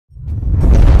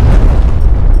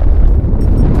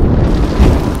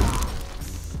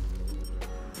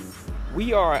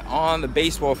We are on the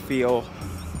baseball field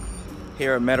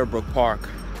here at Meadowbrook Park.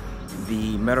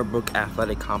 The Meadowbrook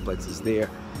Athletic Complex is there.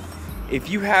 If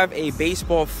you have a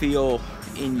baseball field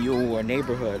in your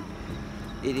neighborhood,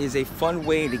 it is a fun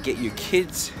way to get your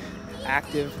kids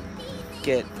active,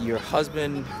 get your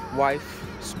husband, wife,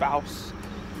 spouse,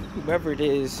 whoever it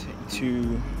is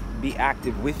to be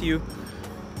active with you.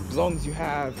 As long as you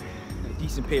have a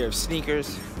decent pair of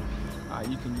sneakers,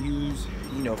 you can use,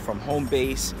 from home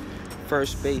base,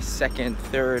 first base, second,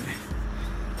 third,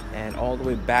 and all the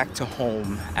way back to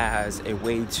home as a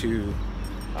way to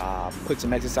put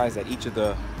some exercise at each of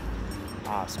the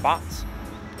spots.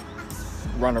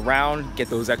 Run around, get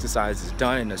those exercises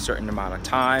done in a certain amount of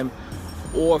time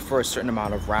or for a certain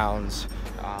amount of rounds.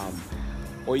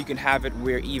 Or you can have it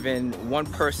where even one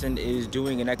person is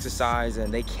doing an exercise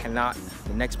and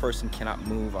the next person cannot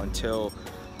move until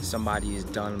somebody is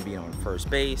done being on first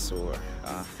base. Or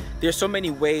there's so many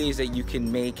ways that you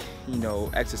can make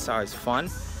exercise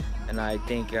fun, and I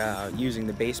think using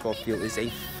the baseball field is a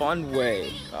fun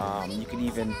way. You can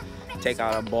even take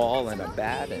out a ball and a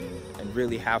bat and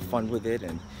really have fun with it.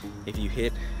 And if you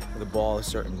hit the ball a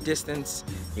certain distance,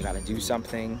 you got to do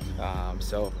something.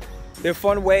 So they're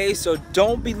fun ways, so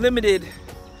don't be limited,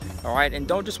 all right? And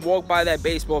don't just walk by that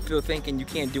baseball field thinking you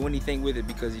can't do anything with it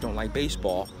because you don't like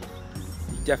baseball.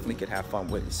 You definitely could have fun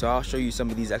with it. So I'll show you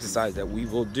some of these exercises that we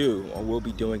will do or we'll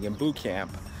be doing in boot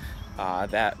camp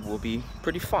that will be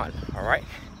pretty fun, all right?